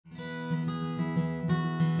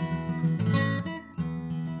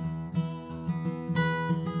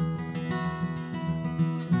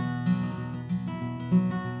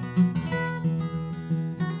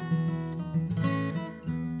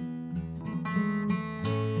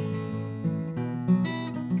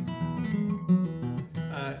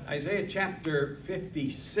Isaiah chapter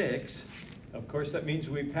 56. Of course, that means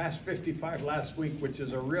we passed 55 last week, which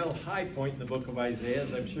is a real high point in the book of Isaiah,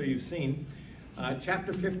 as I'm sure you've seen.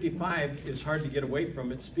 Chapter 55 is hard to get away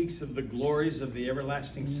from. It speaks of the glories of the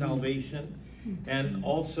everlasting salvation and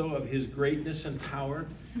also of his greatness and power.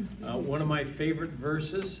 One of my favorite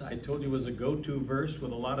verses, I told you was a go-to verse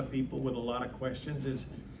with a lot of people with a lot of questions, is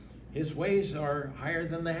his ways are higher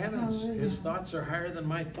than the heavens. His thoughts are higher than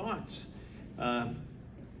my thoughts.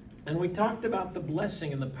 And we talked about the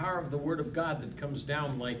blessing and the power of the Word of God that comes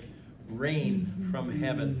down like rain from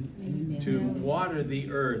heaven to water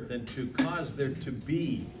the earth and to cause there to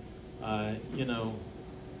be,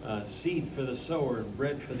 seed for the sower and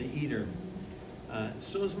bread for the eater.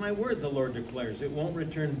 So is my word, the Lord declares. It won't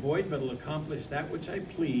return void, but it'll accomplish that which I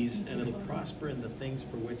please, and it'll prosper in the things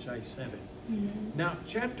for which I sent it. Now,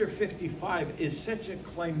 chapter 55 is such a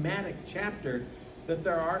climactic chapter that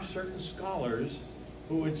there are certain scholars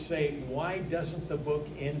who would say, why doesn't the book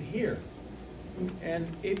end here? And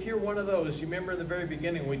if you're one of those, you remember in the very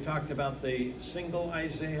beginning we talked about the single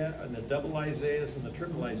Isaiah and the double Isaiahs and the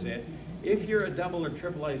triple Isaiah. If you're a double or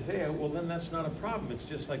triple Isaiah, well then that's not a problem. It's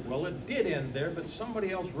just like, well, it did end there, but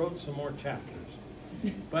somebody else wrote some more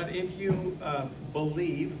chapters. But if you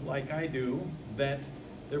believe, like I do, that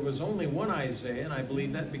there was only one Isaiah, and I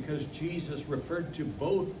believe that because Jesus referred to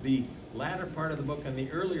both the latter part of the book and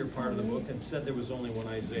the earlier part of the book and said there was only one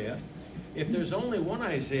Isaiah. If there's only one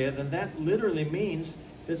Isaiah, then that literally means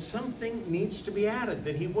that something needs to be added,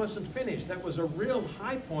 that he wasn't finished. That was a real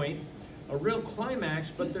high point, a real climax,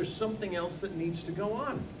 but there's something else that needs to go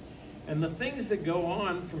on. And the things that go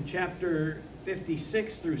on from chapter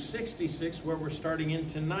 56 through 66, where we're starting in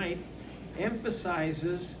tonight,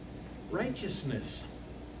 emphasizes righteousness.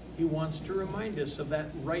 He wants to remind us of that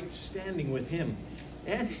right standing with him.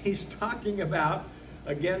 And he's talking about,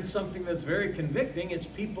 again, something that's very convicting. It's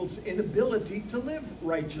people's inability to live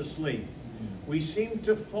righteously. We seem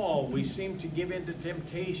to fall. We seem to give in to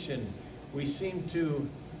temptation. We seem to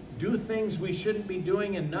do things we shouldn't be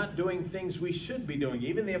doing and not doing things we should be doing.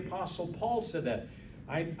 Even the Apostle Paul said that.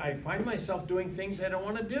 I find myself doing things I don't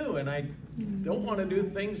want to do, and I don't want to do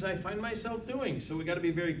things I find myself doing. So we got to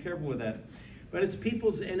be very careful with that. But it's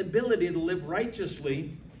people's inability to live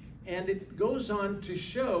righteously. And it goes on to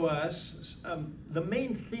show us, the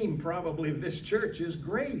main theme probably of this church is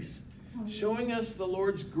grace. Showing us the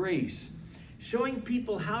Lord's grace. Showing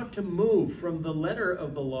people how to move from the letter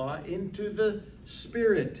of the law into the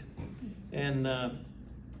spirit. And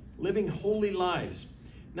living holy lives.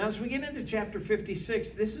 Now as we get into chapter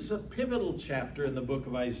 56, this is a pivotal chapter in the book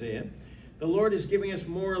of Isaiah. The Lord is giving us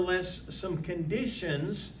more or less some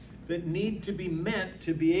conditions that need to be met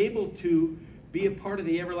to be able to be a part of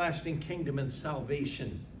the everlasting kingdom and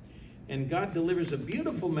salvation. And God delivers a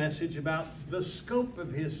beautiful message about the scope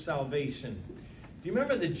of his salvation. Do you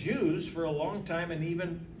remember the Jews for a long time, and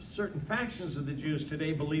even certain factions of the Jews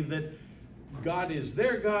today believe that God is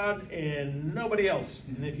their God and nobody else.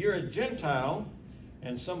 And if you're a Gentile,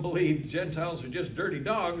 and some believe Gentiles are just dirty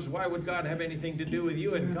dogs, why would God have anything to do with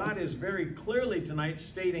you? And God is very clearly tonight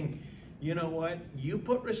stating, you know what, you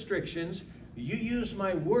put restrictions, you use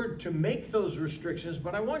my word to make those restrictions,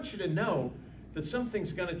 but I want you to know that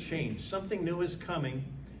something's going to change. Something new is coming,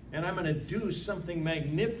 and I'm going to do something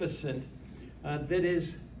magnificent that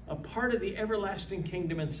is a part of the everlasting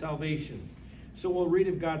kingdom and salvation. So we'll read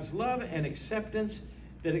of God's love and acceptance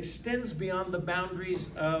that extends beyond the boundaries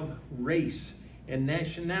of race and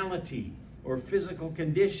nationality or physical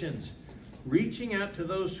conditions, reaching out to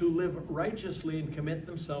those who live righteously and commit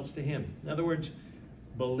themselves to him. In other words,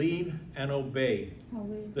 believe and obey.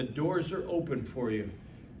 The doors are open for you.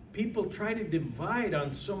 People try to divide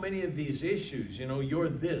on so many of these issues. You know, you're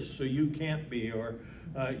this, so you can't be, or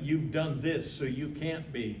you've done this, so you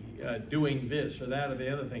can't be doing this or that or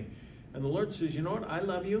the other thing. And the Lord says, you know what? I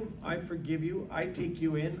love you. I forgive you. I take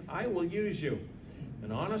you in. I will use you.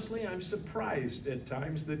 And honestly, I'm surprised at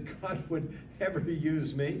times that God would ever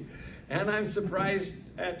use me. And I'm surprised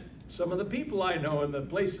at some of the people I know and the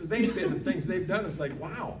places they've been and things they've done. It's like,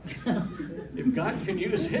 wow, if God can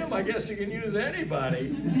use him, I guess he can use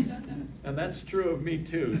anybody. And that's true of me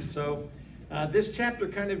too. So this chapter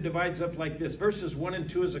kind of divides up like this. Verses 1 and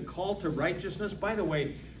 2 is a call to righteousness. By the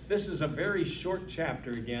way, this is a very short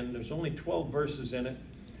chapter again. There's only 12 verses in it.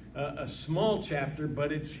 A small chapter,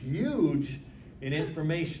 but it's huge in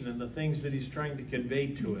information and the things that he's trying to convey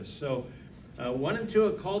to us. So 1 and 2,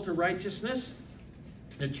 a call to righteousness.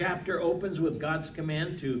 The chapter opens with God's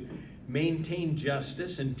command to maintain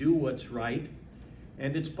justice and do what's right.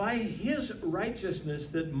 And it's by his righteousness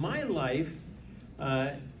that my life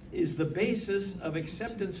is the basis of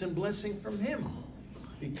acceptance and blessing from him.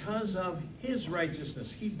 because of his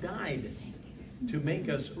righteousness. He died to make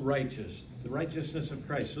us righteous, the righteousness of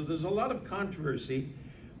Christ. So there's a lot of controversy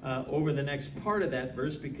over the next part of that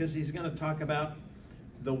verse, because he's going to talk about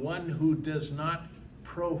the one who does not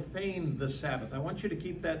profane the Sabbath. I want you to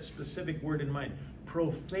keep that specific word in mind.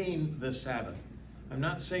 Profane the Sabbath. I'm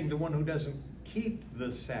not saying the one who doesn't keep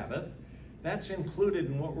the Sabbath. That's included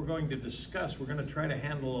in what we're going to discuss. We're going to try to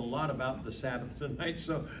handle a lot about the Sabbath tonight,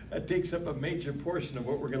 so that takes up a major portion of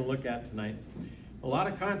what we're going to look at tonight. A lot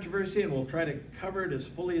of controversy, and we'll try to cover it as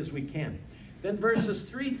fully as we can. Then verses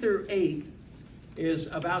 3 through 8 is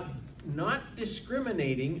about not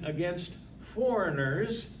discriminating against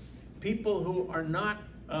foreigners, people who are not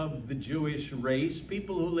of the Jewish race,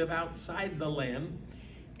 people who live outside the land,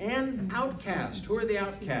 and outcasts. Who are the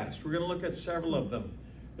outcasts? We're going to look at several of them.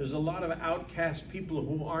 There's a lot of outcast people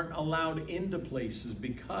who aren't allowed into places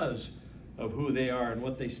because of who they are and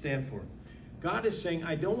what they stand for. God is saying,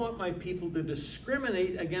 I don't want my people to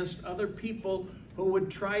discriminate against other people who would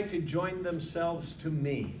try to join themselves to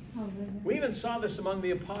me. We even saw this among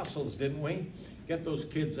the apostles, didn't we? Get those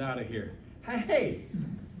kids out of here. Hey,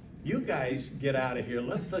 you guys get out of here.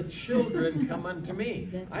 Let the children come unto me.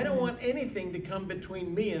 I don't want anything to come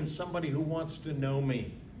between me and somebody who wants to know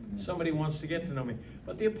me. Somebody wants to get to know me.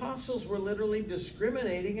 But the apostles were literally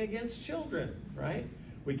discriminating against children, right?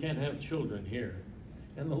 We can't have children here.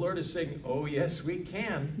 And the Lord is saying, oh, yes, we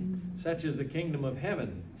can. Such is the kingdom of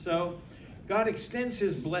heaven. So God extends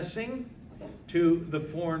his blessing to the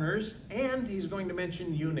foreigners, and he's going to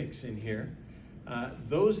mention eunuchs in here.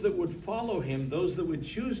 Those that would follow him, those that would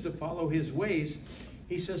choose to follow his ways,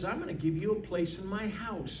 he says, I'm going to give you a place in my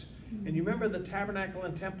house. And you remember the tabernacle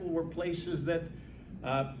and temple were places that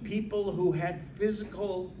people who had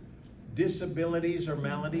physical disabilities or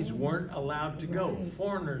maladies weren't allowed to go.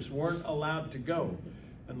 Foreigners weren't allowed to go.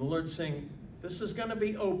 And the Lord's saying, this is going to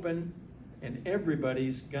be open and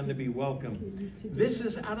everybody's going to be welcome. This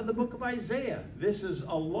is out of the book of Isaiah. This is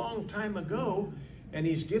a long time ago, and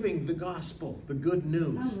he's giving the gospel, the good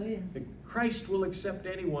news. That Christ will accept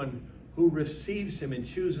anyone who receives him and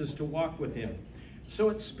chooses to walk with him. So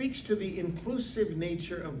it speaks to the inclusive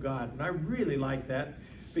nature of God. And I really like that,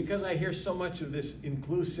 because I hear so much of this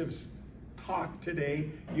inclusive talk today.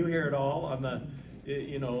 You hear it all on the,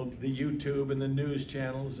 the YouTube and the news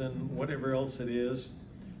channels and whatever else it is.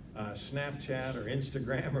 Snapchat or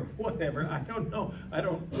Instagram or whatever. I don't know. I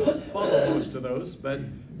don't follow most of those, but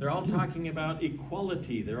they're all talking about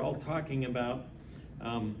equality. They're all talking about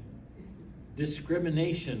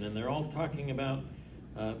discrimination, and they're all talking about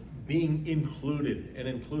being included and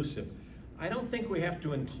inclusive. I don't think we have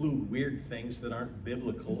to include weird things that aren't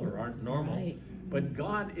biblical or aren't normal. Right. But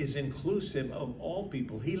God is inclusive of all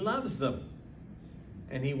people. He loves them.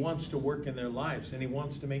 And he wants to work in their lives. And he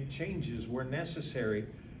wants to make changes where necessary.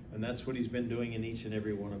 And that's what he's been doing in each and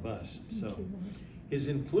every one of us. So his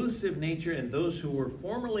inclusive nature, and those who were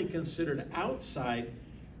formerly considered outside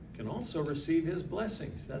can also receive his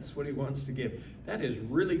blessings. That's what he wants to give. That is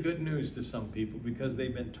really good news to some people, because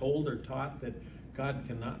they've been told or taught that God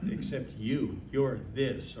cannot accept you. You're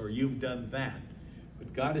this, or you've done that.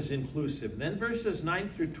 But God is inclusive. Then verses 9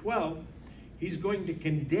 through 12, he's going to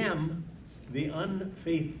condemn the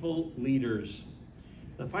unfaithful leaders.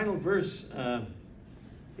 The final verse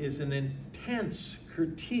is an intense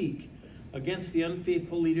critique against the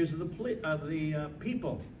unfaithful leaders of the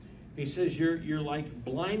people. He says, you're like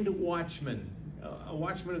blind watchmen. A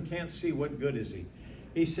watchman who can't see, what good is he?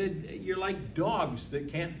 He said, you're like dogs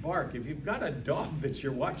that can't bark. If you've got a dog that's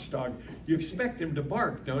your watchdog, you expect him to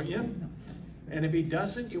bark, don't you? And if he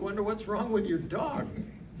doesn't, you wonder what's wrong with your dog.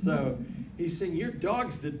 So he's saying, you're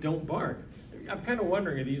dogs that don't bark. I'm kind of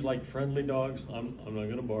wondering if these like friendly dogs. I'm not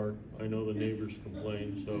going to bark. I know the neighbors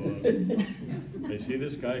complain, so they see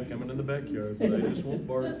this guy coming in the backyard, but I just won't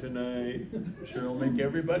bark tonight. Sure, I'll make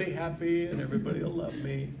everybody happy and everybody will love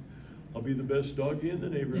me. I'll be the best doggy in the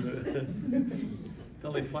neighborhood.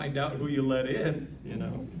 Until they find out who you let in,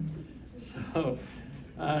 So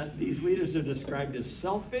these leaders are described as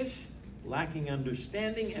selfish, lacking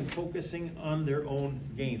understanding, and focusing on their own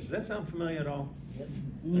gains. Does that sound familiar at all?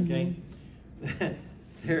 Okay.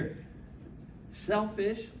 They're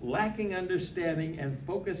selfish, lacking understanding, and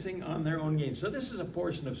focusing on their own gains. So this is a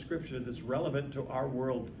portion of Scripture that's relevant to our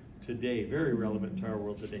world today, very relevant to our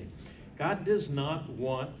world today. God does not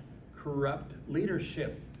want corrupt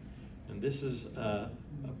leadership. And this is a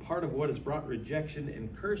part of what has brought rejection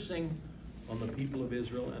and cursing on the people of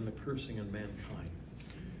Israel and the cursing on mankind.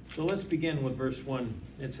 So let's begin with verse 1.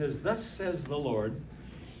 It says, "Thus says the Lord,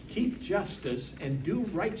 keep justice and do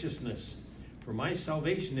righteousness, for my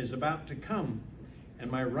salvation is about to come,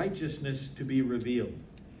 and my righteousness to be revealed.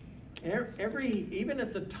 Even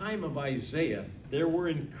at the time of Isaiah, there were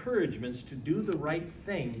encouragements to do the right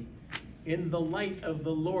thing in the light of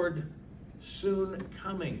the Lord soon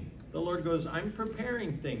coming. The Lord goes, I'm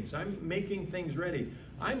preparing things. I'm making things ready.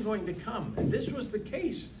 I'm going to come. And this was the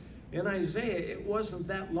case in Isaiah. It wasn't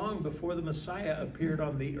that long before the Messiah appeared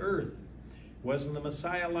on the earth. It wasn't the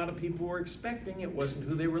Messiah a lot of people were expecting. It wasn't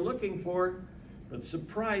who they were looking for. But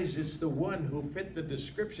surprise, it's the one who fit the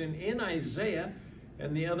description in Isaiah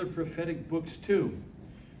and the other prophetic books too.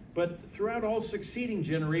 But throughout all succeeding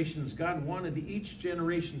generations, God wanted each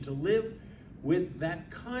generation to live with that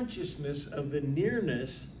consciousness of the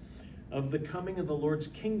nearness of the coming of the Lord's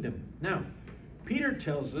kingdom. Now, Peter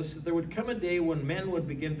tells us that there would come a day when men would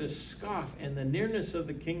begin to scoff, and the nearness of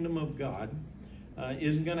the kingdom of God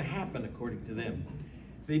isn't going to happen according to them.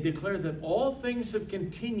 They declare that all things have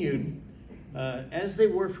continued as they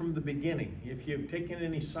were from the beginning. If you've taken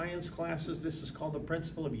any science classes, this is called the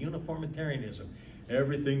principle of uniformitarianism.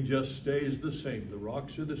 Everything just stays the same. The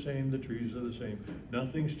rocks are the same, the trees are the same.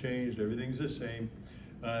 Nothing's changed, everything's the same.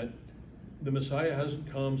 The Messiah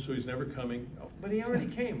hasn't come, so he's never coming. Oh, but he already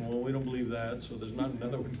came. Well, we don't believe that, so there's not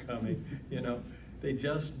another one coming. You know, they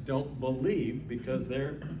just don't believe because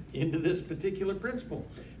they're into this particular principle.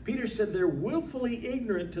 Peter said they're willfully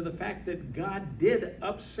ignorant to the fact that God did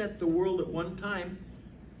upset the world at one time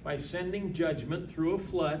by sending judgment through a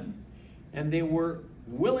flood, and they were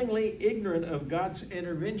willingly ignorant of God's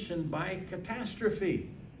intervention by catastrophe.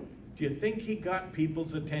 Do you think he got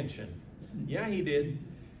people's attention? Yeah, he did.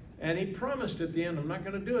 And he promised at the end, I'm not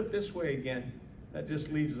going to do it this way again. That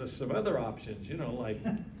just leaves us some other options, you know, like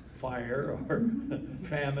fire or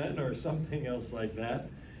famine or something else like that.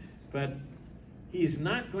 But he's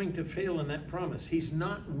not going to fail in that promise. He's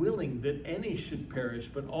not willing that any should perish,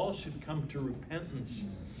 but all should come to repentance.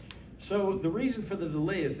 So the reason for the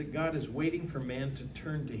delay is that God is waiting for man to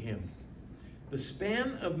turn to him. The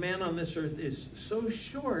span of man on this earth is so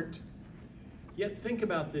short, yet think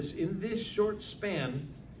about this. In this short span,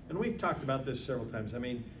 and we've talked about this several times, I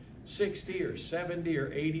mean, 60 or 70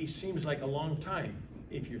 or 80 seems like a long time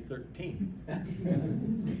if you're 13.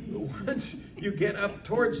 But once you get up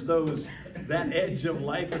towards that edge of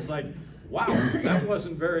life, it's like, wow, that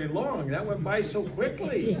wasn't very long. That went by so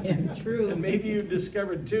quickly. Yeah, true. And maybe you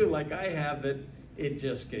discovered too, like I have, that it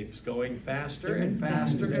just keeps going faster and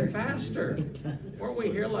faster and faster. Weren't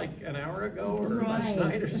we here like an hour ago or last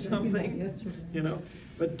night or something? You know,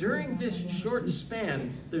 but during this short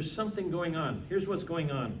span, there's something going on. Here's what's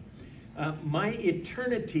going on. My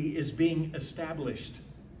eternity is being established.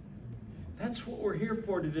 That's what we're here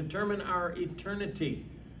for, to determine our eternity.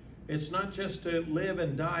 It's not just to live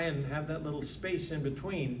and die and have that little space in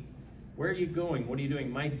between. Where are you going? What are you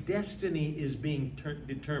doing? My destiny is being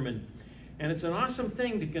determined. And it's an awesome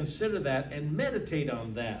thing to consider that and meditate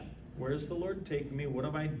on that. Where is the Lord taking me? What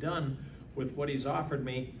have I done with what he's offered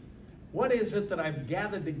me? What is it that I've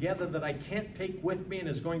gathered together that I can't take with me and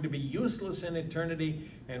is going to be useless in eternity?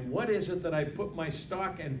 And what is it that I put my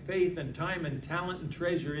stock and faith and time and talent and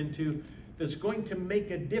treasure into that's going to make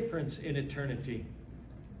a difference in eternity?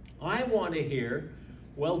 I want to hear,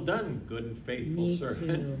 well done, good and faithful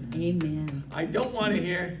servant. Amen. I don't want to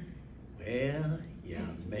hear, well, you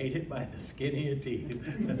made it by the skin of your teeth.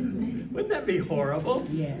 Wouldn't that be horrible?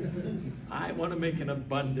 Yes. I want to make an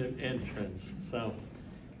abundant entrance. So,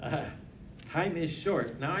 time is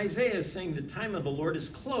short. Now, Isaiah is saying the time of the Lord is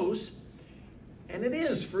close, and it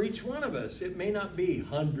is for each one of us. It may not be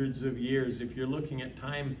hundreds of years. If you're looking at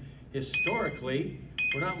time historically,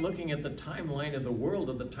 we're not looking at the timeline of the world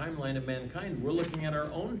or the timeline of mankind. We're looking at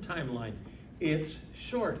our own timeline. It's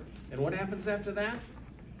short. And what happens after that?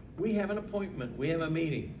 We have an appointment. We have a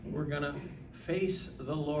meeting. We're going to face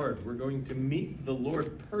the Lord. We're going to meet the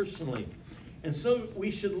Lord personally. And so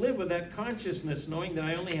we should live with that consciousness, knowing that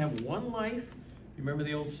I only have one life. You remember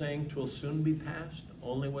the old saying, 'twill soon be past.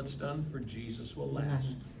 Only what's done for Jesus will last.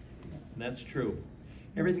 And that's true.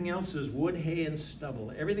 Everything else is wood, hay, and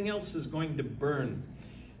stubble. Everything else is going to burn.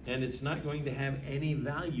 And it's not going to have any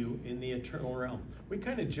value in the eternal realm. We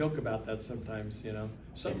kind of joke about that sometimes, you know.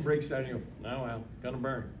 Something breaks down and you go, oh, well, it's going to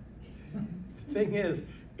burn. The thing is,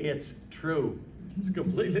 it's true. It's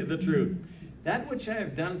completely the truth. That which I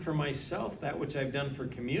have done for myself, that which I've done for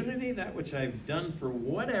community, that which I've done for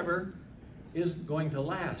whatever is going to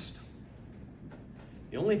last.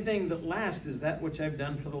 The only thing that lasts is that which I've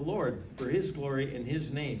done for the Lord, for his glory and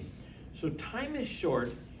his name. So time is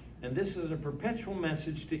short, and this is a perpetual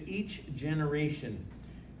message to each generation.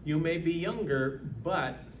 You may be younger,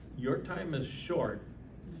 but your time is short.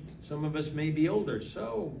 Some of us may be older,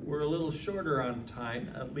 so we're a little shorter on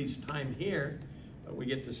time, at least time here, but we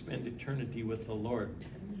get to spend eternity with the Lord.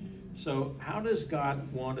 So how does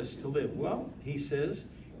God want us to live? Well, he says,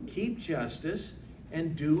 keep justice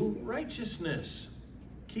and do righteousness.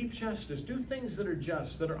 Keep justice. Do things that are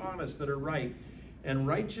just, that are honest, that are right. And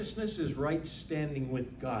righteousness is right standing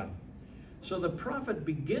with God. So the prophet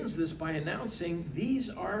begins this by announcing these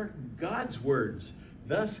are God's words.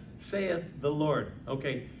 Thus saith the Lord.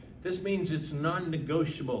 Okay, this means it's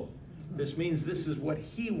non-negotiable. This means this is what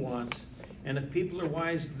he wants. And if people are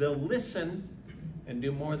wise, they'll listen and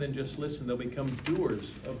do more than just listen. They'll become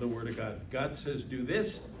doers of the word of God. God says, do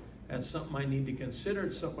this. That's something I need to consider.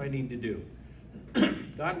 It's something I need to do.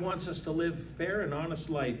 God wants us to live fair and honest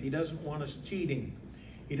life. He doesn't want us cheating.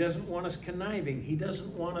 He doesn't want us conniving. He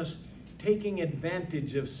doesn't want us taking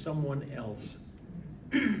advantage of someone else.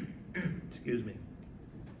 Excuse me.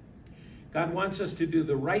 God wants us to do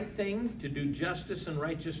the right thing, to do justice and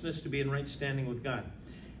righteousness, to be in right standing with God.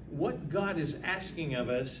 What God is asking of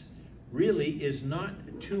us really is not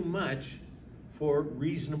too much for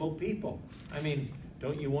reasonable people. I mean,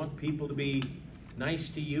 don't you want people to be nice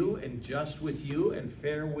to you and just with you and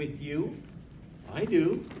fair with you? I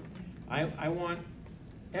do. I want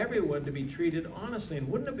everyone to be treated honestly. And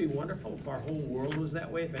wouldn't it be wonderful if our whole world was that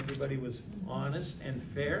way, if everybody was honest and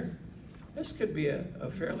fair? This could be a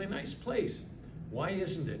fairly nice place. Why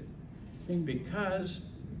isn't it? Because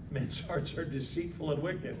men's hearts are deceitful and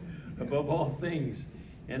wicked above all things,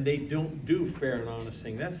 and they don't do fair and honest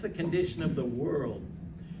things. That's the condition of the world.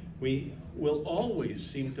 We will always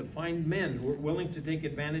seem to find men who are willing to take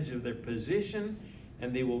advantage of their position,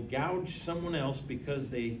 and they will gouge someone else because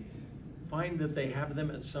they find that they have them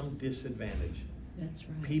at some disadvantage. That's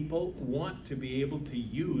right. People want to be able to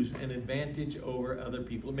use an advantage over other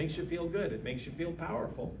people. It makes you feel good. It makes you feel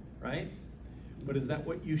powerful, right? But is that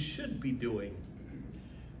what you should be doing?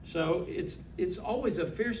 So it's always a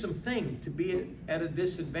fearsome thing to be at a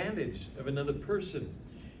disadvantage of another person,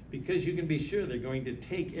 because you can be sure they're going to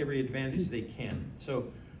take every advantage they can. So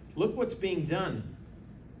look what's being done.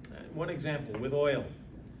 One example with oil.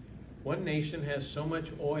 One nation has so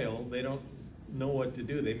much oil, they don't know what to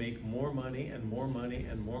do. They make more money and more money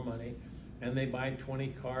and more money, and they buy 20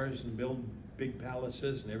 cars and build big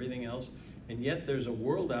palaces and everything else. And yet there's a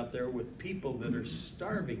world out there with people that are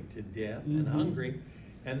starving to death and hungry,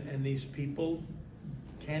 and these people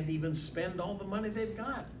can't even spend all the money they've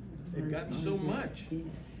got. They've got so much.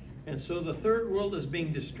 And so the third world is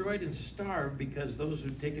being destroyed and starved because those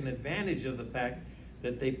who've taken advantage of the fact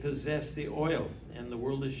that they possess the oil, and the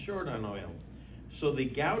world is short on oil. So they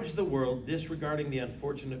gouge the world, disregarding the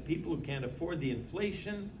unfortunate people who can't afford the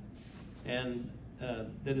inflation and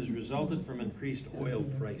that has resulted from increased oil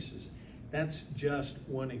prices. That's just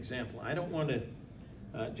one example. I don't want to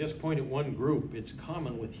just point at one group. It's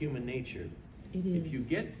common with human nature. It is. If you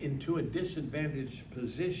get into a disadvantaged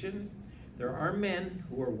position, there are men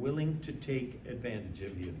who are willing to take advantage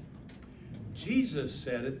of you. Jesus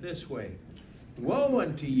said it this way: woe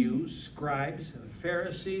unto you, scribes,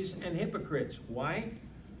 Pharisees, and hypocrites. Why?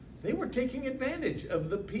 They were taking advantage of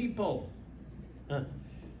the people.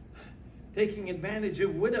 Taking advantage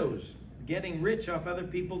of widows, getting rich off other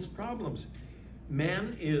people's problems.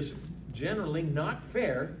 Man is generally not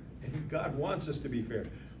fair, and God wants us to be fair.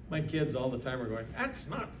 My kids all the time are going, that's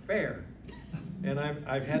not fair. And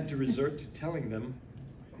I've had to resort to telling them,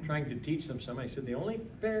 trying to teach them some. I said, the only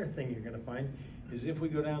fair thing you're going to find is if we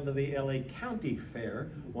go down to the LA County Fair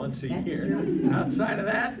once a year. Outside of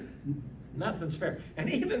that, nothing's fair. And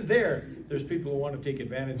even there's people who want to take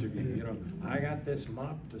advantage of you. You know, I got this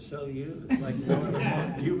mop to sell you. It's like no other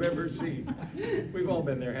mop you've ever seen. We've all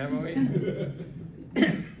been there, haven't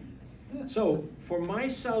we? So, for my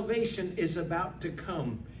salvation is about to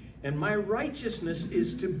come, and my righteousness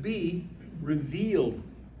is to be revealed.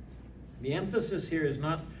 The emphasis here is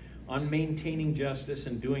not on maintaining justice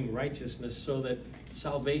and doing righteousness so that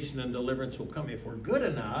salvation and deliverance will come. If we're good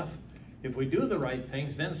enough, if we do the right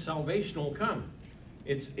things, then salvation will come.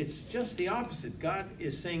 It's just the opposite. God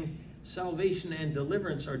is saying salvation and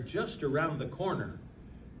deliverance are just around the corner.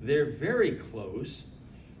 They're very close,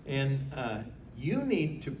 and you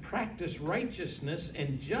need to practice righteousness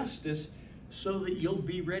and justice so that you'll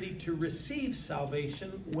be ready to receive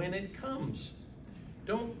salvation when it comes.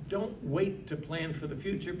 Don't wait to plan for the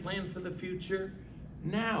future. Plan for the future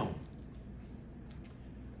now.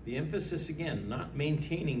 The emphasis again, not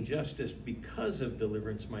maintaining justice because of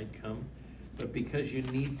deliverance might come, but because you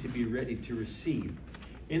need to be ready to receive.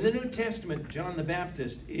 In the New Testament, John the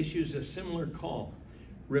Baptist issues a similar call.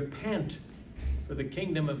 Repent, for the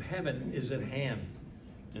kingdom of heaven is at hand.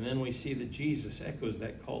 And then we see that Jesus echoes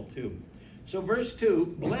that call too. So verse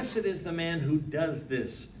 2, blessed is the man who does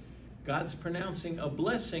this. God's pronouncing a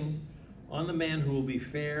blessing on the man who will be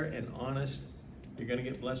fair and honest. You're going to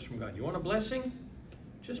get blessed from God. You want a blessing?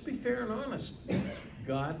 Just be fair and honest.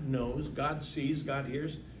 God knows, God sees, God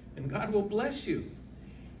hears, and God will bless you.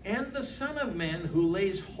 And the Son of Man who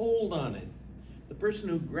lays hold on it. The person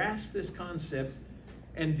who grasps this concept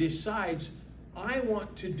and decides, I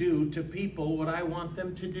want to do to people what I want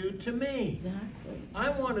them to do to me. Exactly. I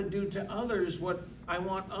want to do to others what I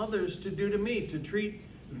want others to do to me, to treat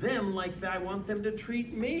them like I want them to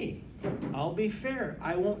treat me. I'll be fair.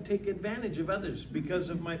 I won't take advantage of others because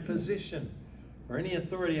of my position or any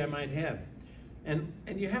authority I might have. And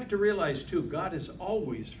you have to realize too, God is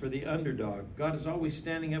always for the underdog. God is always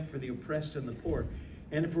standing up for the oppressed and the poor.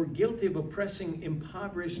 And if we're guilty of oppressing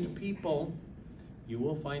impoverished people, you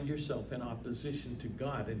will find yourself in opposition to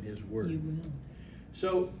God and His Word. You will.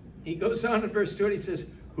 So he goes on in verse 2, he says,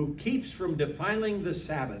 who keeps from defiling the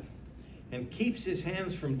Sabbath and keeps his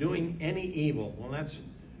hands from doing any evil. Well, that's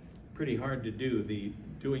pretty hard to do, the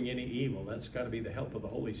doing any evil. That's got to be the help of the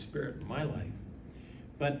Holy Spirit in my life.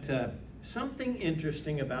 But something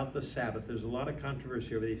interesting about the Sabbath, there's a lot of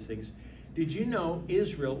controversy over these things. Did you know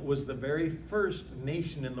Israel was the very first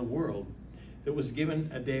nation in the world that was given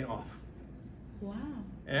a day off? Wow.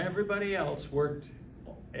 Everybody else worked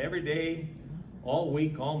every day, all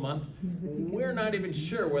week, all month. We're not even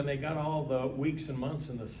sure when they got all the weeks and months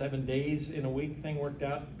and the 7 days in a week thing worked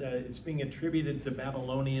out. It's being attributed to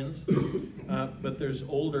Babylonians, but there's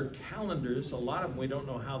older calendars. A lot of them we don't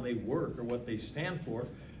know how they work or what they stand for,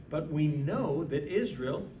 but we know that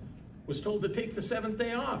Israel was told to take the 7th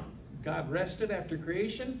day off. God rested after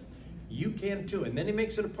creation. You can too. And then he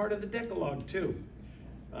makes it a part of the Decalogue too.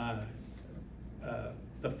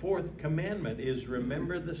 The 4th commandment is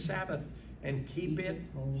remember the Sabbath and keep it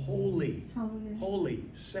holy. Holy,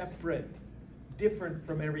 separate, different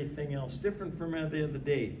from everything else, different from every other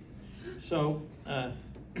day. So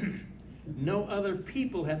no other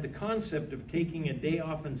people had the concept of taking a day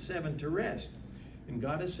off in 7 to rest. And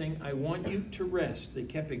God is saying, I want you to rest. They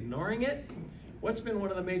kept ignoring it. What's been one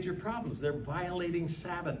of the major problems? They're violating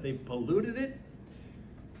Sabbath. They've polluted it,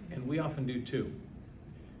 and we often do too.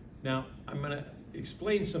 Now, I'm going to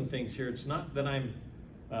explain some things here. It's not that I'm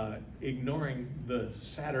ignoring the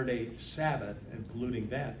Saturday Sabbath and polluting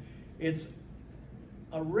that. It's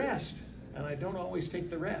a rest, and I don't always take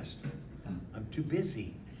the rest. I'm too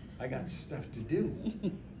busy. I got stuff to do.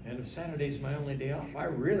 And if Saturday's my only day off, I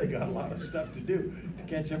really got a lot of stuff to do to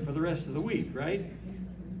catch up for the rest of the week, right?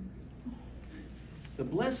 The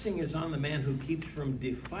blessing is on the man who keeps from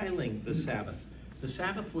defiling the Sabbath. The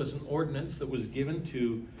Sabbath was an ordinance that was given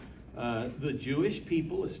to the Jewish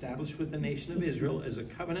people established with the nation of Israel as a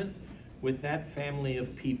covenant with that family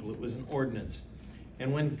of people. It was an ordinance.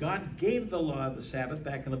 And when God gave the law of the Sabbath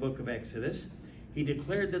back in the book of Exodus, he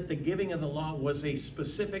declared that the giving of the law was a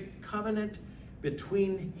specific covenant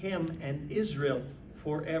between him and Israel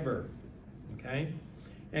forever. Okay?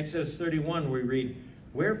 Exodus 31 we read,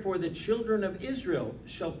 wherefore the children of Israel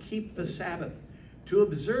shall keep the Sabbath, to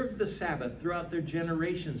observe the Sabbath throughout their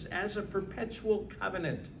generations as a perpetual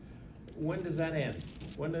covenant. When does that end?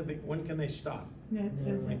 When can they stop?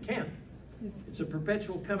 They can't. It's a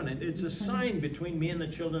perpetual covenant. It's a sign between me and the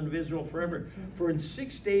children of Israel forever. For in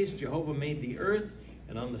 6 days Jehovah made the earth,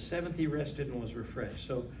 and on the 7th he rested and was refreshed.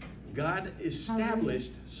 So God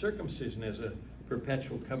established circumcision as a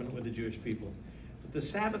perpetual covenant with the Jewish people. But the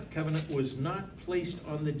Sabbath covenant was not placed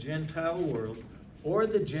on the Gentile world or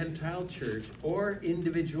the Gentile church or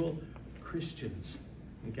individual Christians.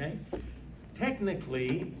 Okay?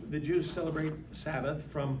 Technically, the Jews celebrate Sabbath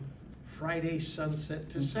from Friday sunset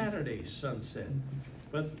to Saturday sunset.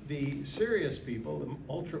 But the serious people, the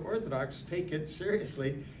ultra-Orthodox, take it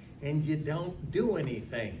seriously, and you don't do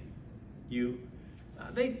anything.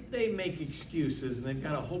 They make excuses, and they've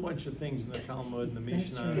got a whole bunch of things in the Talmud and the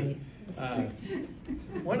Mishnah. That's right.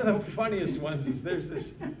 One of the funniest ones is there's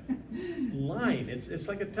this line. It's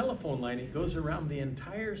like a telephone line. It goes around the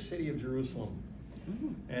entire city of Jerusalem.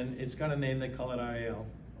 And it's got a name, they call it Ariel.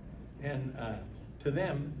 And to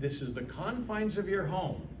them, this is the confines of your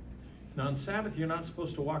home. Now on Sabbath, you're not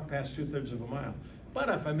supposed to walk past 2/3 of a mile. But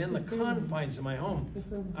if I'm in the confines of my home,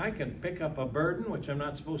 I can pick up a burden, which I'm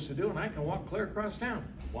not supposed to do, and I can walk clear across town.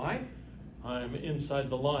 Why? I'm inside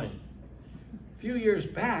the line. A few years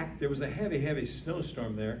back, there was a heavy, heavy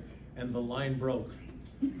snowstorm there, and the line broke.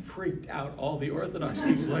 Freaked out all the Orthodox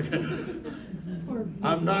people. Like,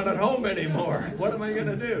 I'm not at home anymore. What am I going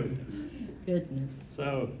to do? Goodness.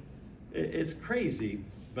 So it's crazy,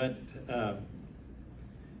 but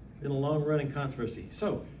been a long-running controversy.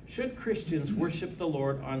 So, should Christians worship the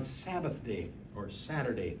Lord on Sabbath day or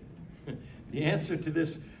Saturday? The answer to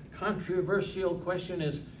this controversial question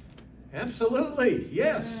is Absolutely,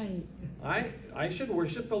 yes. Right. I should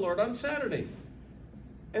worship the Lord on Saturday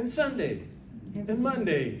and Sunday and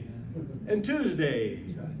Monday and Tuesday,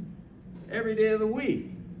 every day of the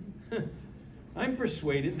week. I'm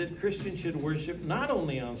persuaded that Christians should worship not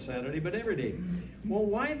only on Saturday, but every day. Well,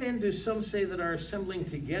 why then do some say that our assembling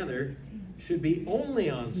together should be only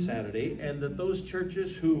on Saturday, and that those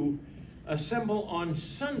churches who assemble on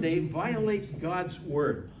Sunday violate God's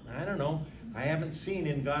word? I don't know. I haven't seen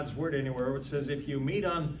in God's word anywhere where it says if you meet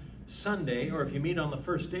on Sunday or if you meet on the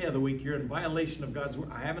first day of the week, you're in violation of God's word.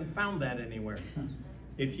 I haven't found that anywhere.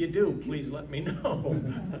 If you do, please let me know.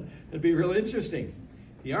 It'd be real interesting.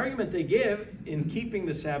 The argument they give in keeping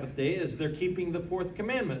the Sabbath day is they're keeping the fourth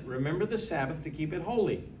commandment. Remember the Sabbath to keep it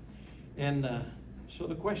holy. And so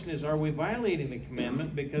the question is, are we violating the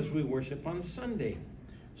commandment because we worship on Sunday?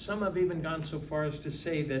 Some have even gone so far as to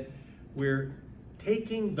say that we're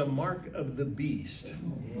taking the mark of the beast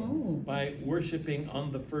by worshiping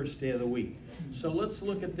on the first day of the week. So let's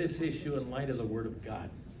look at this issue in light of the Word of God.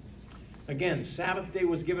 Again, Sabbath day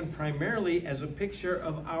was given primarily as a picture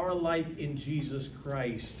of our life in Jesus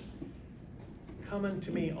Christ. Come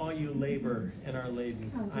unto me, all you labor and are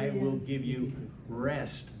laden. I will give you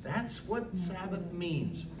rest. That's what Sabbath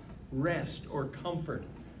means. Rest or comfort.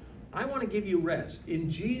 I want to give you rest. In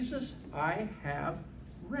Jesus, I have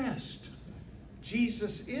rest.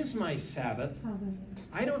 Jesus is my Sabbath.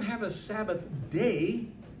 I don't have a Sabbath day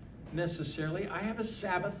necessarily. I have a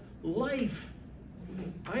Sabbath life.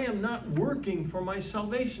 I am not working for my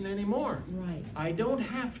salvation anymore. Right. I don't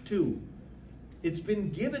have to. It's been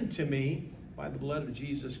given to me by the blood of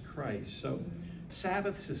Jesus Christ. So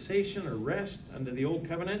Sabbath cessation or rest under the Old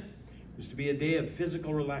Covenant was to be a day of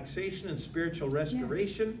physical relaxation and spiritual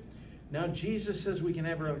restoration. Now Jesus says we can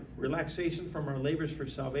have a relaxation from our labors for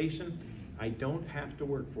salvation. I don't have to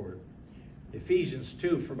work for it. Ephesians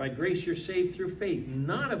 2, for by grace you're saved through faith,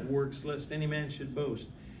 not of works, lest any man should boast.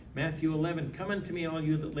 Matthew 11, come unto me, all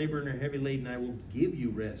you that labor and are heavy laden, I will give you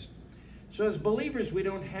rest. So as believers, we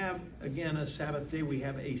don't have, again, a Sabbath day. We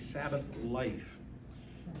have a Sabbath life.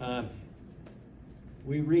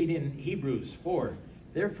 We read in Hebrews 4,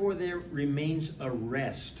 therefore there remains a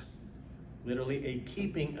rest, literally a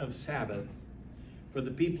keeping of Sabbath, for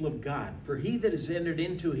the people of God. For he that has entered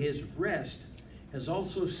into his rest has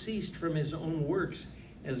also ceased from his own works,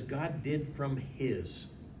 as God did from his.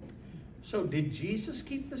 So did Jesus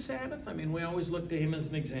keep the Sabbath? I mean, we always look to him as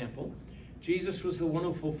an example. Jesus was the one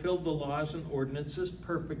who fulfilled the laws and ordinances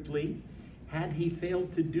perfectly. Had he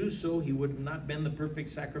failed to do so, he would have not been the perfect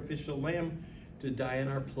sacrificial lamb to die in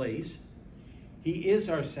our place. He is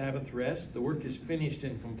our Sabbath rest. The work is finished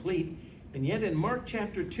and complete. And yet in Mark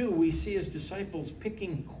chapter 2, we see his disciples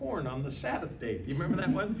picking corn on the Sabbath day. Do you remember that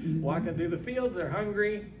one? Walking through the fields, they're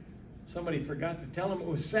hungry. Somebody forgot to tell them it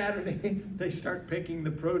was Saturday. They start picking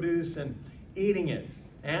the produce and eating it.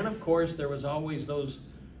 And of course, there was always those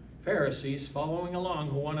Pharisees following along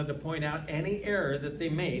who wanted to point out any error that they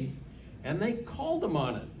made. And they called them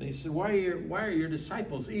on it. They said, why are your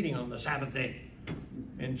disciples eating on the Sabbath day?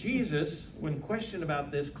 And Jesus, when questioned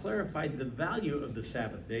about this, clarified the value of the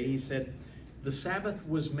Sabbath day. He said, the Sabbath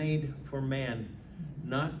was made for man,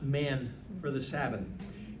 not man for the Sabbath.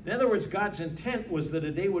 In other words, God's intent was that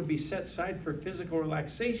a day would be set aside for physical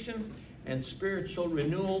relaxation and spiritual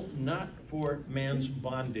renewal, not for man's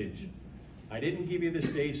bondage. I didn't give you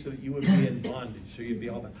this day so that you would be in bondage, so you'd be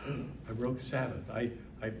all like, oh, I broke the Sabbath.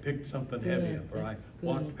 I picked something heavy up, or I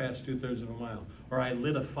walked past 2/3 of a mile, or I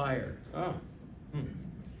lit a fire.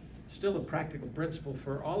 Still a practical principle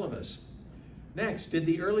for all of us. Next, did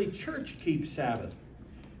the early church keep Sabbath?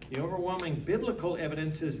 The overwhelming biblical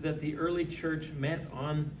evidence is that the early church met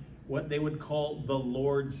on what they would call the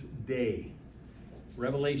Lord's Day.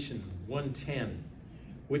 Revelation 1:10,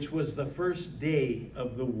 which was the first day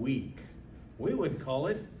of the week. We would call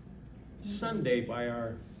it Sunday by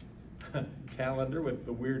our calendar with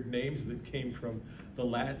the weird names that came from the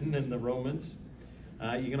Latin and the Romans.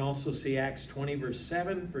 You can also see Acts 20 verse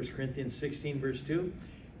 7, 1 Corinthians 16 verse 2.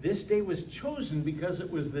 This day was chosen because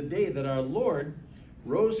it was the day that our Lord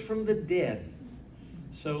rose from the dead.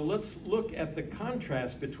 So let's look at the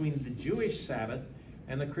contrast between the Jewish Sabbath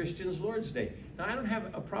and the Christian's Lord's Day. Now, I don't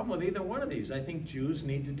have a problem with either one of these. I think Jews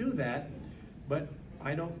need to do that, but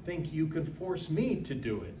I don't think you can force me to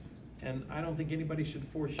do it. And I don't think anybody should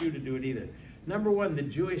force you to do it either. Number one, the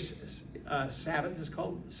Jewish Sabbath is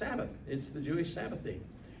called Sabbath. It's the Jewish Sabbath day.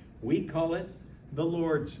 We call it the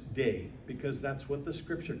Lord's Day because that's what the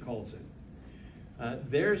Scripture calls it.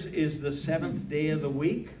 Theirs is the seventh day of the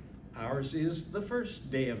week. Ours is the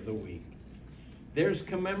first day of the week. Theirs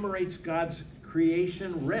commemorates God's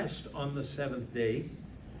creation rest on the seventh day.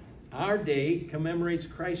 Our day commemorates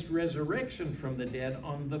Christ's resurrection from the dead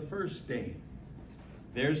on the first day.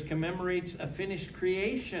 Theirs commemorates a finished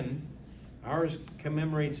creation. Ours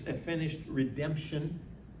commemorates a finished redemption.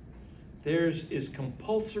 Theirs is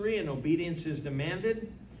compulsory and obedience is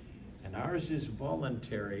demanded. And ours is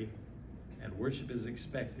voluntary and worship is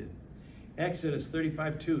expected. Exodus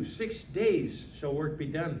 35:2, 6 days shall work be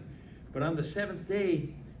done, but on the seventh day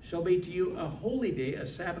shall be to you a holy day, a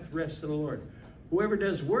Sabbath rest to the Lord. Whoever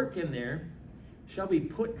does work in there shall be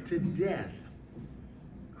put to death.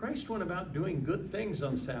 Christ went about doing good things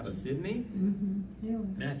on Sabbath, didn't he? Yeah.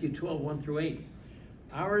 Matthew 12:1-8.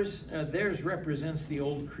 Theirs represents the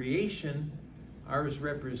old creation. Ours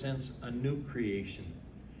represents a new creation.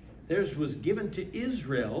 Theirs was given to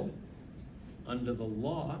Israel under the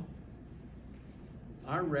law.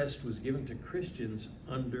 Our rest was given to Christians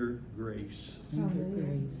under grace. Under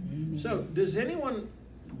grace. Amen. So, does anyone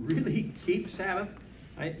really keep Sabbath?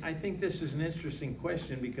 I think this is an interesting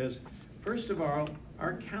question because, first of all,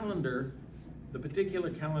 our calendar, the particular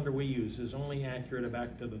calendar we use, is only accurate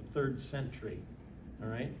back to the 3rd century. All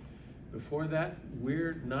right? Before that,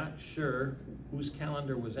 we're not sure whose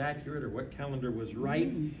calendar was accurate or what calendar was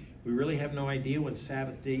right. We really have no idea when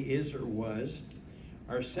Sabbath day is or was.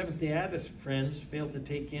 Our Seventh-day Adventist friends failed to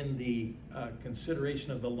take in the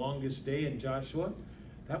consideration of the longest day in Joshua.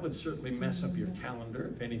 That would certainly mess up your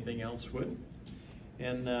calendar, if anything else would.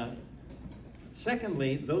 And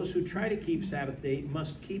secondly, those who try to keep Sabbath day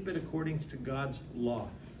must keep it according to God's law.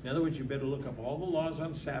 In other words, you better look up all the laws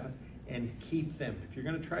on Sabbath and keep them. If you're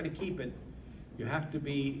going to try to keep it, you have to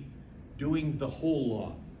be doing the whole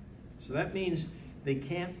law. So that means they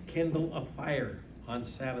can't kindle a fire on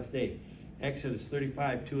Sabbath day. Exodus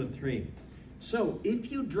 35:2-3. So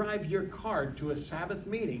if you drive your car to a Sabbath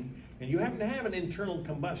meeting and you happen to have an internal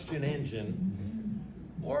combustion engine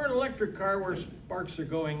or an electric car where sparks are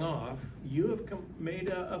going off, you have made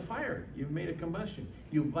a fire. You've made a combustion.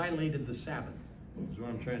 You violated the Sabbath, is what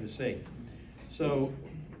I'm trying to say. So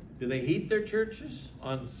do they heat their churches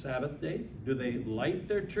on Sabbath day? Do they light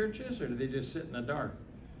their churches, or do they just sit in the dark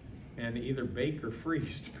and either bake or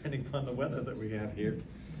freeze, depending upon the weather that we have here?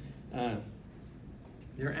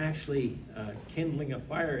 They're actually kindling a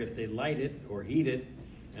fire if they light it or heat it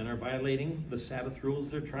and are violating the Sabbath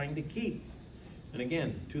rules they're trying to keep. And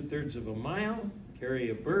again, 2/3 of a mile,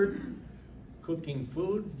 carry a burden, cooking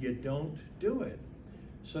food, you don't do it.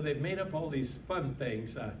 So they've made up all these fun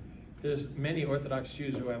things. There's many Orthodox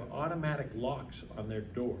Jews who have automatic locks on their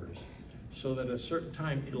doors so that at a certain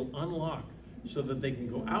time it'll unlock so that they can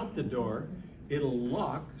go out the door. It'll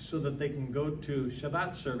lock so that they can go to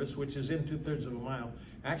Shabbat service, which is in 2/3 of a mile.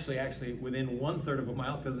 Actually within 1/3 of a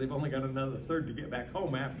mile, because they've only got another third to get back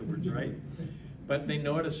home afterwards, right? But they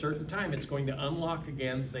know at a certain time it's going to unlock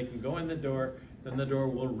again. They can go in the door, then the door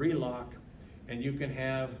will relock, and you can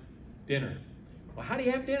have dinner. Well, how do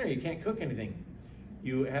you have dinner? You can't cook anything.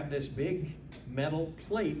 You have this big metal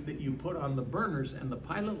plate that you put on the burners, and the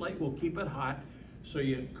pilot light will keep it hot. So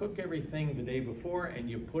you cook everything the day before and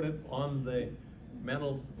you put it on the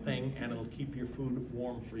metal thing, and it'll keep your food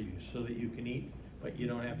warm for you so that you can eat, but you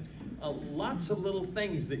don't have lots of little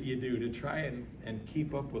things that you do to try and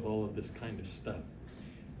keep up with all of this kind of stuff.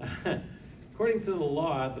 According to the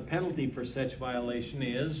law, the penalty for such violation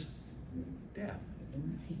is death.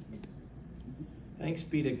 Thanks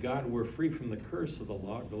be to God, we're free from the curse of the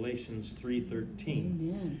law, Galatians 3:13.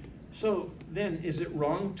 Amen. So then, is it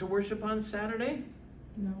wrong to worship on Saturday?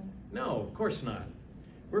 No. No, of course not.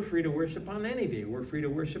 We're free to worship on any day. We're free to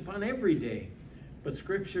worship on every day. But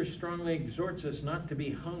Scripture strongly exhorts us not to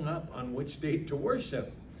be hung up on which day to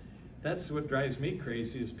worship. That's what drives me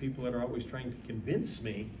crazy, is people that are always trying to convince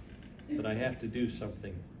me that I have to do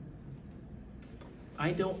something.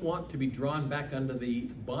 I don't want to be drawn back under the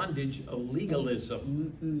bondage of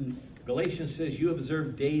legalism. Galatians says, you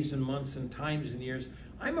observe days and months and times and years.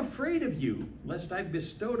 I'm afraid of you, lest I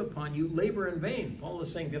bestowed upon you labor in vain. Paul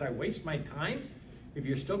is saying, did I waste my time if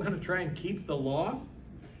you're still going to try and keep the law?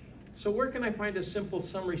 So where can I find a simple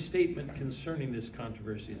summary statement concerning this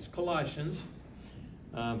controversy? It's Colossians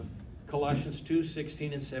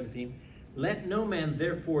 2:16 and 17. Let no man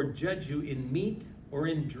therefore judge you in meat or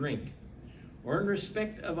in drink, or in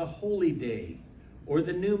respect of a holy day, or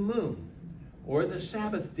the new moon, or the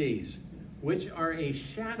Sabbath days, which are a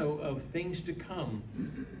shadow of things to come,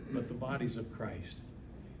 but the bodies of Christ.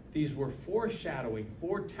 These were foreshadowing,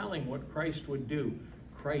 foretelling what Christ would do.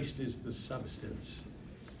 Christ is the substance.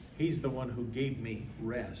 He's the one who gave me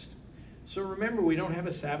rest. So remember, we don't have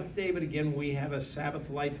a Sabbath day, but again, we have a Sabbath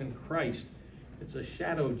life in Christ. It's a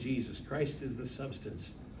shadow of Jesus. Christ is the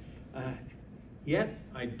substance. Yet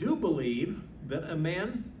I do believe that a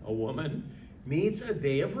man, a woman, needs a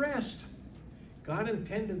day of rest. God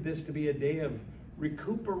intended this to be a day of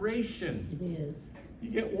recuperation. It is. You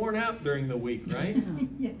get worn out during the week, right?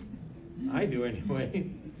 Yes. I do anyway.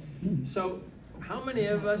 So how many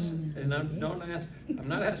of us, and I'm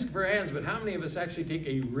not asking for hands, but how many of us actually take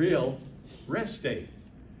a real rest day?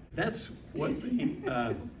 That's what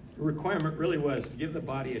the requirement really was, to give the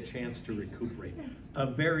body a chance to recuperate. A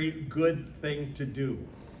very good thing to do.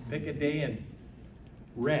 Pick a day and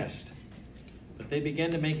rest. But they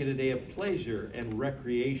began to make it a day of pleasure and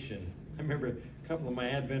recreation. I remember a couple of my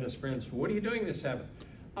Adventist friends, what are you doing this Sabbath?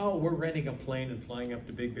 Oh, we're renting a plane and flying up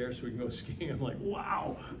to Big Bear so we can go skiing. I'm like,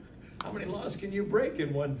 wow, how many laws can you break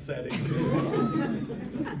in one setting?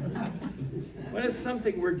 But it's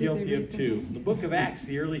something we're guilty of too. The book of Acts,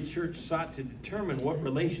 the early church sought to determine what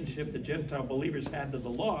relationship the Gentile believers had to the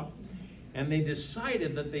law, and they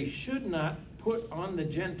decided that they should not put on the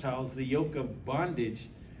Gentiles the yoke of bondage,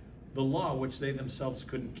 the law which they themselves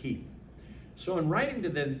couldn't keep. So in writing to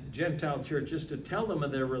the Gentile churches to tell them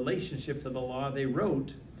of their relationship to the law, they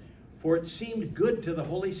wrote, "For it seemed good to the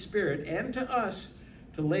Holy Spirit and to us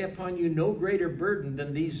to lay upon you no greater burden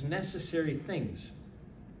than these necessary things,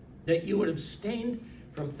 that you would abstain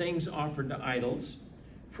from things offered to idols,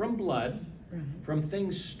 from blood, from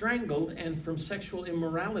things strangled, and from sexual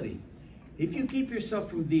immorality. If you keep yourself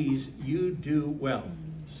from these, you do well.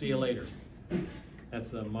 See you later." That's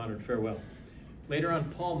the modern farewell. Later on,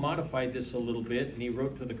 Paul modified this a little bit, and he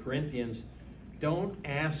wrote to the Corinthians, "Don't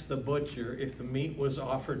ask the butcher if the meat was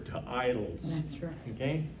offered to idols." That's right.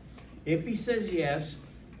 Okay? If he says yes,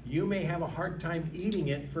 you may have a hard time eating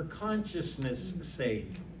it for consciousness'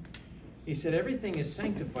 sake. He said everything is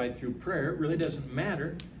sanctified through prayer. It really doesn't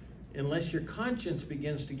matter. Unless your conscience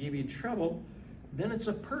begins to give you trouble, then it's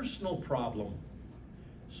a personal problem.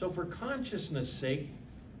 So for consciousness' sake,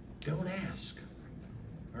 don't ask.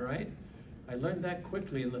 All right? I learned that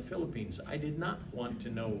quickly in the Philippines. I did not want to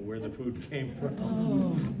know where the food came from.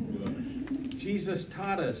 Oh. Jesus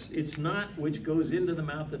taught us, it's not which goes into the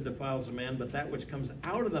mouth that defiles a man, but that which comes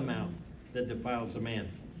out of the mouth that defiles a man.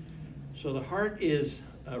 So the heart is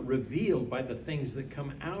revealed by the things that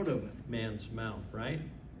come out of man's mouth, right?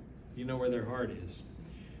 You know where their heart is.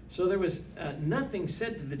 So there was nothing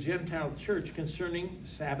said to the Gentile church concerning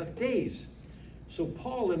Sabbath days. So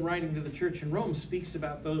Paul, in writing to the church in Rome, speaks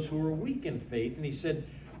about those who are weak in faith, and he said,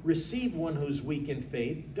 "Receive one who's weak in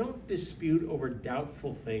faith. Don't dispute over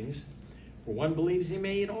doubtful things. For one believes he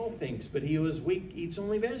may eat all things, but he who is weak eats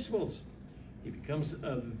only vegetables. He becomes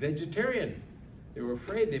a vegetarian." They were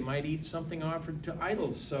afraid they might eat something offered to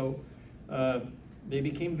idols, so they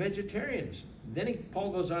became vegetarians. Then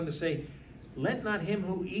Paul goes on to say, "Let not him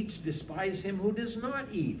who eats despise him who does not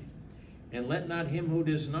eat. And let not him who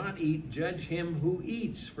does not eat judge him who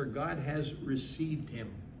eats, for God has received him."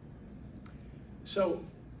 So,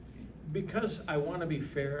 because I want to be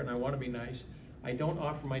fair and I want to be nice, I don't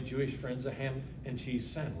offer my Jewish friends a ham and cheese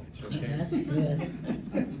sandwich, okay?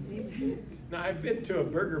 That's good. Now, I've been to a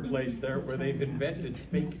burger place there where they've invented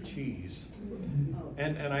fake cheese.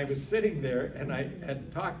 And I was sitting there, and I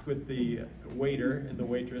had talked with the waiter and the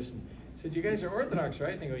waitress, and said, "You guys are Orthodox,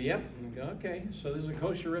 right?" And they go, "Yep." And I go, "Okay, so this is a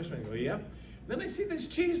kosher restaurant." I go, "Yep." Then I see this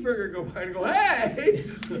cheeseburger go by, and I go, "Hey,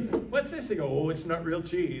 what's this?" They go, "Oh, it's not real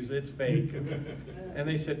cheese, it's fake." And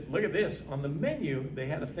they said, "Look at this. On the menu, they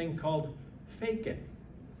had a thing called Fakin'.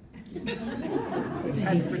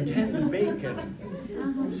 That's pretend bacon."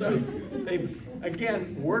 So they,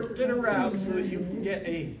 again, worked it around so that you can get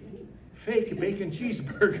a fake bacon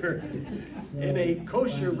cheeseburger in a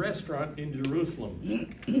kosher restaurant in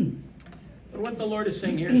Jerusalem. But what the Lord is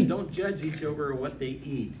saying here is don't judge each over what they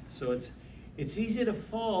eat. So it's easy to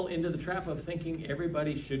fall into the trap of thinking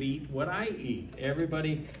everybody should eat what I eat.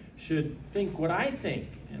 Everybody should think what I think.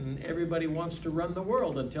 And everybody wants to run the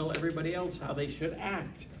world and tell everybody else how they should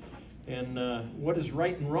act and what is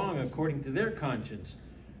right and wrong according to their conscience.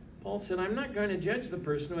 Paul said, "I'm not going to judge the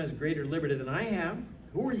person who has greater liberty than I have.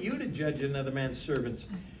 Who are you to judge another man's servants?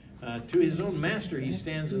 To his own master he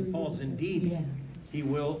stands and falls. Indeed, he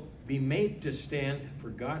will be made to stand, for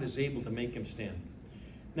God is able to make him stand."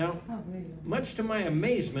 Now, much to my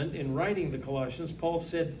amazement, in writing the Colossians, Paul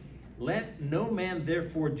said, "Let no man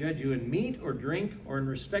therefore judge you in meat or drink, or in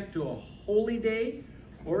respect to a holy day,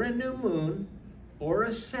 or a new moon, or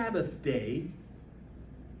a Sabbath day,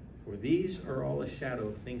 for these are all a shadow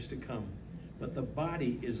of things to come. But the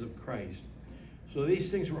body is of Christ." So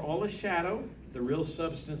these things were all a shadow. The real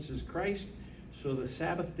substance is Christ. So the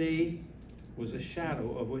Sabbath day was a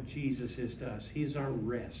shadow of what Jesus is to us. He's our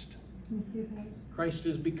rest. Christ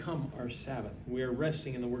has become our Sabbath. We are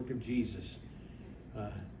resting in the work of Jesus.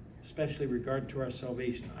 especially regard to our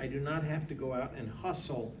salvation. I do not have to go out and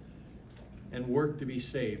hustle and work to be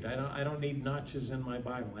saved. I don't need notches in my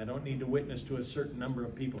Bible. I don't need to witness to a certain number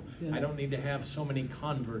of people. Yeah. I don't need to have so many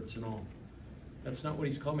converts and all. That's not what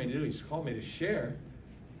he's called me to do. He's called me to share,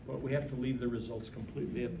 but we have to leave the results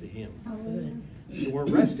completely up to him. Good. So we're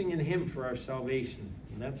resting in him for our salvation,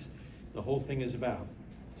 and that's the whole thing is about.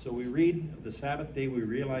 So we read the Sabbath day, we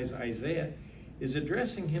realize Isaiah is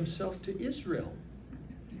addressing himself to Israel,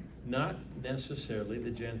 not necessarily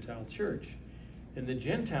the Gentile church. In the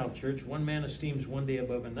Gentile church, one man esteems one day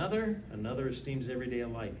above another, another esteems every day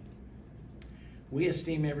alike. We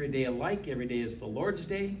esteem every day alike. Every day is the Lord's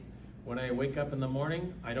day. When I wake up in the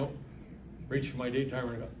morning, I don't reach for my day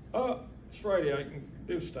timer and go, oh, it's Friday, I can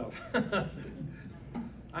do stuff.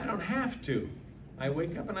 I don't have to. I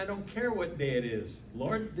wake up and I don't care what day it is.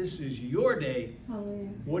 Lord, this is your day.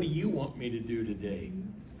 What do you want me to do today?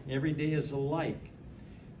 Every day is alike.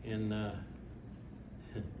 And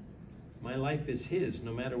my life is his,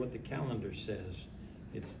 no matter what the calendar says.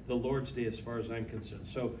 It's the Lord's day as far as I'm concerned.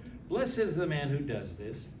 So, blessed is the man who does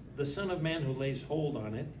this, the Son of Man who lays hold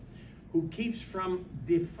on it, who keeps from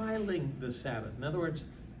defiling the Sabbath. In other words,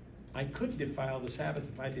 I could defile the Sabbath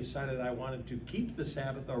if I decided I wanted to keep the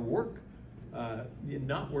Sabbath or work,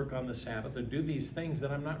 not work on the Sabbath or do these things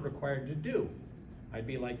that I'm not required to do. I'd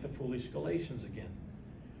be like the foolish Galatians again.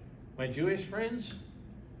 My Jewish friends,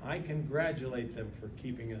 I congratulate them for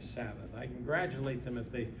keeping a Sabbath. I congratulate them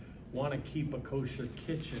if they want to keep a kosher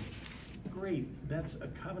kitchen. Great, that's a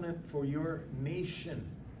covenant for your nation,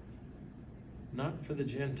 not for the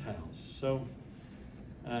Gentiles. So,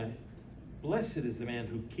 blessed is the man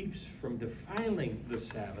who keeps from defiling the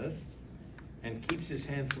Sabbath and keeps his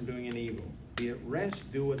hand from doing any evil. Be at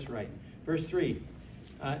rest, do what's right. Verse 3,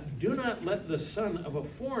 do not let the son of a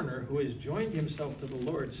foreigner who has joined himself to the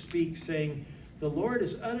Lord speak, saying, the Lord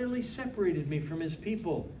has utterly separated me from his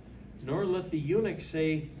people. Nor let the eunuch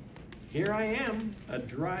say, here I am, a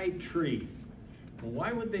dry tree. Well,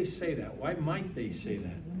 why would they say that? Why might they say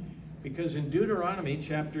that? Because in Deuteronomy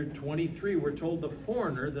chapter 23, we're told the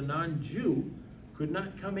foreigner, the non-Jew, could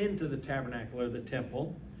not come into the tabernacle or the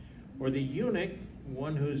temple, or the eunuch,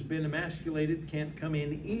 one who's been emasculated, can't come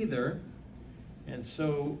in either. And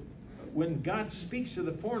so when God speaks to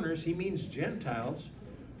the foreigners, he means Gentiles,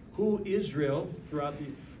 who Israel throughout the,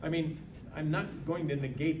 I'm not going to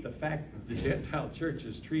negate the fact that the Gentile church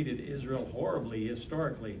has treated Israel horribly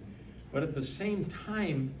historically, but at the same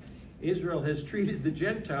time, Israel has treated the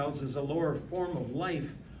Gentiles as a lower form of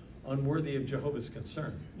life unworthy of Jehovah's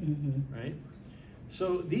concern, right?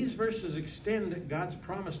 So these verses extend God's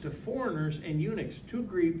promise to foreigners and eunuchs, two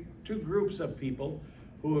groups of people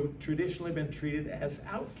who have traditionally been treated as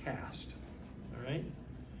outcast, all right?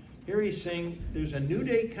 Here he's saying there's a new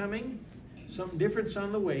day coming, something different's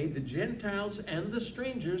on the way. The Gentiles and the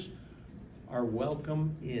strangers are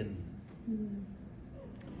welcome in.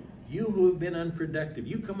 You who have been unproductive,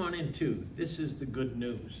 you come on in too. This is the good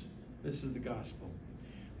news. This is the gospel.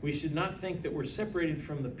 We should not think that we're separated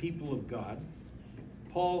from the people of God.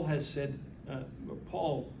 Paul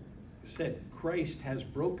said Christ has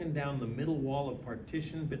broken down the middle wall of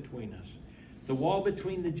partition between us. The wall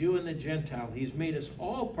between the Jew and the Gentile. He's made us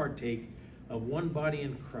all partake of one body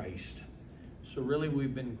in Christ. So really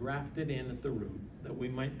we've been grafted in at the root, that we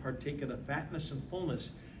might partake of the fatness and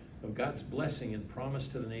fullness of God's blessing and promise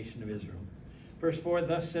to the nation of Israel. Verse 4,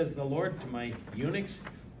 thus says the Lord to my eunuchs,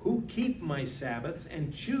 who keep my Sabbaths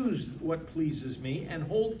and choose what pleases me and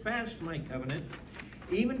hold fast my covenant,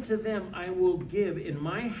 even to them I will give in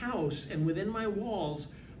my house and within my walls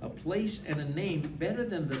a place and a name better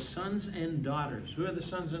than the sons and daughters. Who are the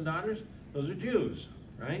sons and daughters? Those are Jews,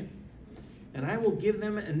 right? And I will give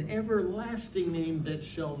them an everlasting name that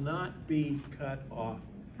shall not be cut off.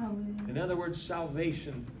 In other words,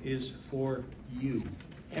 salvation is for you,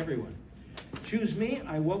 everyone. Choose me,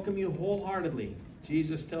 I welcome you wholeheartedly.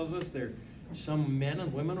 Jesus tells us there are some men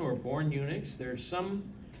and women who are born eunuchs. There are some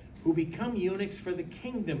who become eunuchs for the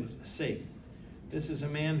kingdom's sake. This is a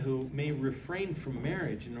man who may refrain from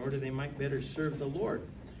marriage in order they might better serve the Lord.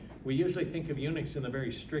 We usually think of eunuchs in the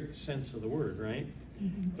very strict sense of the word, right?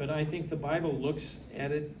 But I think the Bible looks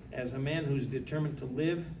at it as a man who's determined to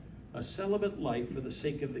live a celibate life for the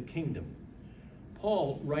sake of the kingdom.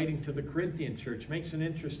 Paul, writing to the Corinthian church, makes an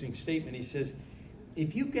interesting statement. He says,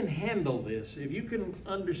 if you can handle this, if you can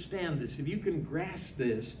understand this, if you can grasp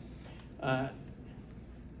this,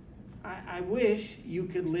 I wish you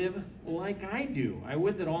could live like I do. I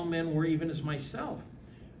would that all men were even as myself.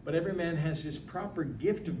 But every man has his proper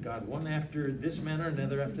gift of God, one after this manner,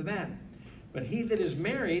 another after that. But he that is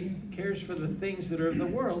married cares for the things that are of the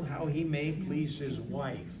world, how he may please his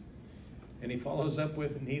wife. And he follows up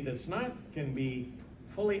with, and he that's not can be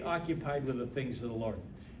fully occupied with the things of the Lord.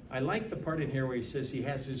 I like the part in here where he says he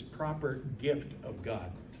has his proper gift of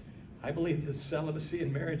God. I believe that celibacy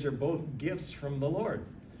and marriage are both gifts from the Lord.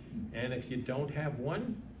 And if you don't have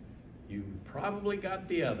one, you probably got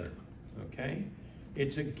the other, okay?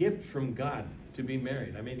 It's a gift from God to be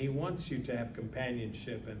married. I mean, he wants you to have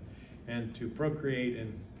companionship and to procreate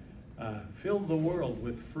and fill the world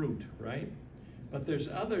with fruit, right? But there's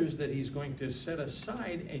others that he's going to set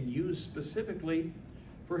aside and use specifically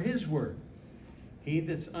for his word. He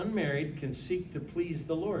that's unmarried can seek to please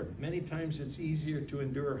the Lord. Many times it's easier to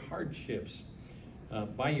endure hardships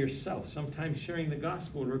by yourself. Sometimes sharing the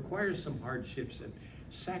gospel requires some hardships and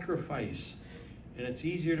sacrifice. And it's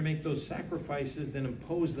easier to make those sacrifices than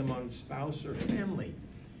impose them on spouse or family.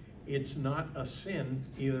 It's not a sin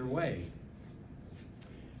either way.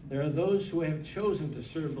 There are those who have chosen to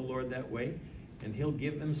serve the Lord that way, and he'll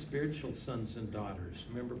give them spiritual sons and daughters.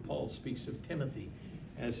 Remember, Paul speaks of Timothy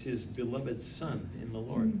as his beloved son in the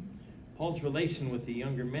Lord. Paul's relation with the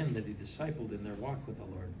younger men that he discipled in their walk with the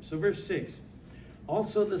Lord. So verse 6,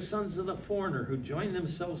 also the sons of the foreigner who join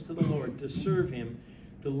themselves to the Lord to serve him,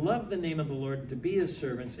 to love the name of the Lord, to be his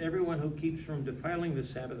servants, everyone who keeps from defiling the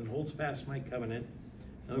Sabbath and holds fast my covenant.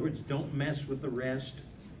 In other words, don't mess with the rest.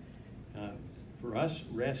 For us,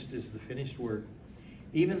 rest is the finished work.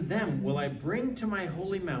 Even them will I bring to my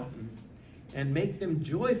holy mountain and make them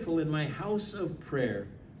joyful in my house of prayer.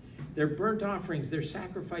 Their burnt offerings, their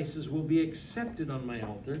sacrifices will be accepted on my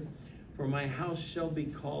altar, for my house shall be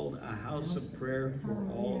called a house of prayer for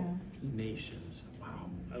all nations. Wow,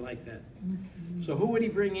 I like that. So who would he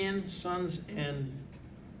bring in? Sons and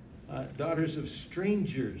daughters of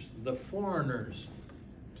strangers, the foreigners,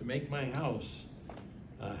 to make my house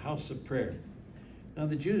a house of prayer. Now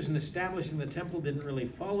the Jews in establishing the temple didn't really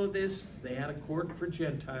follow this. They had a court for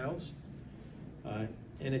Gentiles.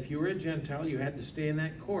 And if you were a Gentile, you had to stay in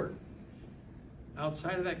that court.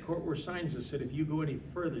 Outside of that court were signs that said, if you go any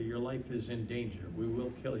further, your life is in danger. We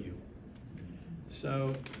will kill you.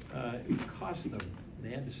 So it cost them. They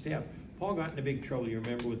had to stay out. Paul got into big trouble, you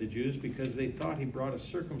remember, with the Jews because they thought he brought a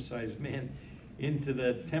circumcised man into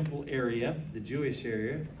the temple area, the Jewish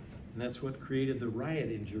area, and that's what created the riot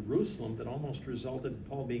in Jerusalem that almost resulted in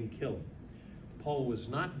Paul being killed. Paul was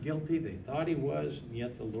not guilty. They thought he was, and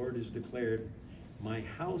yet the Lord has declared, my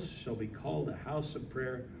house shall be called a house of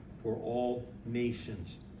prayer for all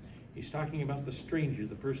nations. He's talking about the stranger,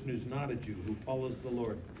 the person who's not a Jew, who follows the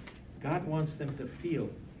Lord. God wants them to feel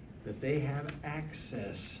that they have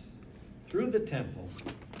access through the temple.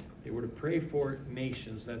 They were to pray for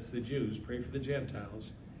nations, that's the Jews, pray for the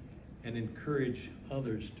Gentiles, and encourage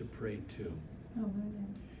others to pray too.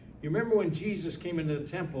 You remember when Jesus came into the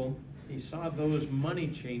temple, he saw those money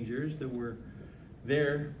changers that were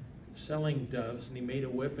there selling doves, and he made a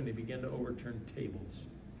whip and he began to overturn tables.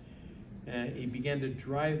 And he began to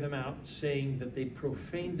drive them out, saying that they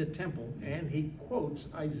profaned the temple, and he quotes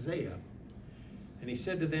Isaiah. And he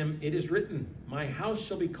said to them, it is written, my house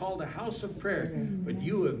shall be called a house of prayer, but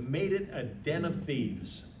you have made it a den of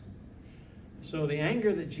thieves. So the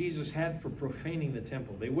anger that Jesus had for profaning the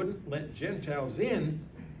temple, they wouldn't let Gentiles in,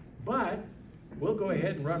 but we'll go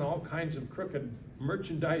ahead and run all kinds of crooked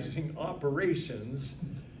merchandising operations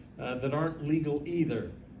that aren't legal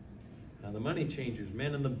either. The money changers,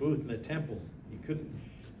 men in the booth in the temple, you couldn't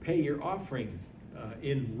pay your offering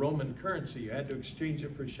in Roman currency. You had to exchange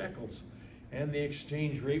it for shekels, and the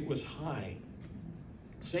exchange rate was high.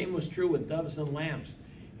 Same was true with doves and lambs,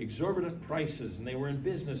 exorbitant prices, and they were in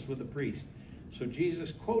business with the priest. So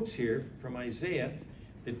Jesus quotes here from Isaiah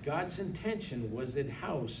that God's intention was that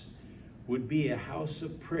house would be a house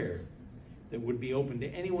of prayer that would be open to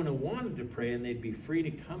anyone who wanted to pray, and they'd be free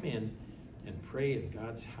to come in and pray in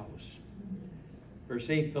God's house. Verse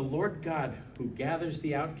 8, the Lord God who gathers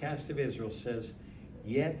the outcast of Israel says,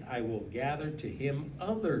 yet I will gather to him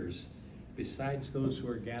others besides those who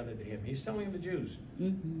are gathered to him. He's telling the Jews,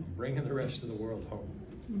 I'm bringing the rest of the world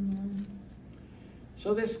home.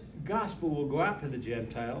 So this gospel will go out to the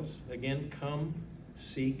Gentiles. Again, come,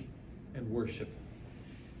 seek, and worship.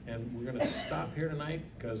 And we're going to stop here tonight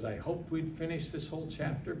because I hoped we'd finish this whole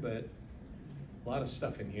chapter, but a lot of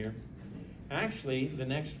stuff in here. Actually, the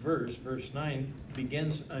next verse, verse 9,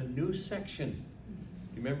 begins a new section.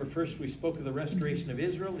 You remember first we spoke of the restoration of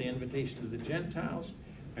Israel, the invitation to the Gentiles.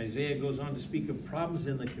 Isaiah goes on to speak of problems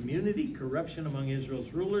in the community, corruption among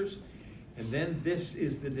Israel's rulers. And then this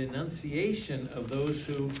is the denunciation of those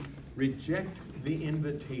who reject the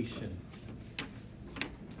invitation.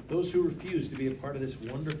 Those who refuse to be a part of this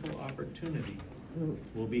wonderful opportunity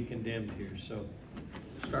will be condemned here. So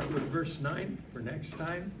start with verse 9 for next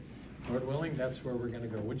time. Lord willing, that's where we're going to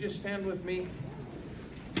go. Would you stand with me?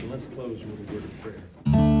 And let's close with a word of prayer.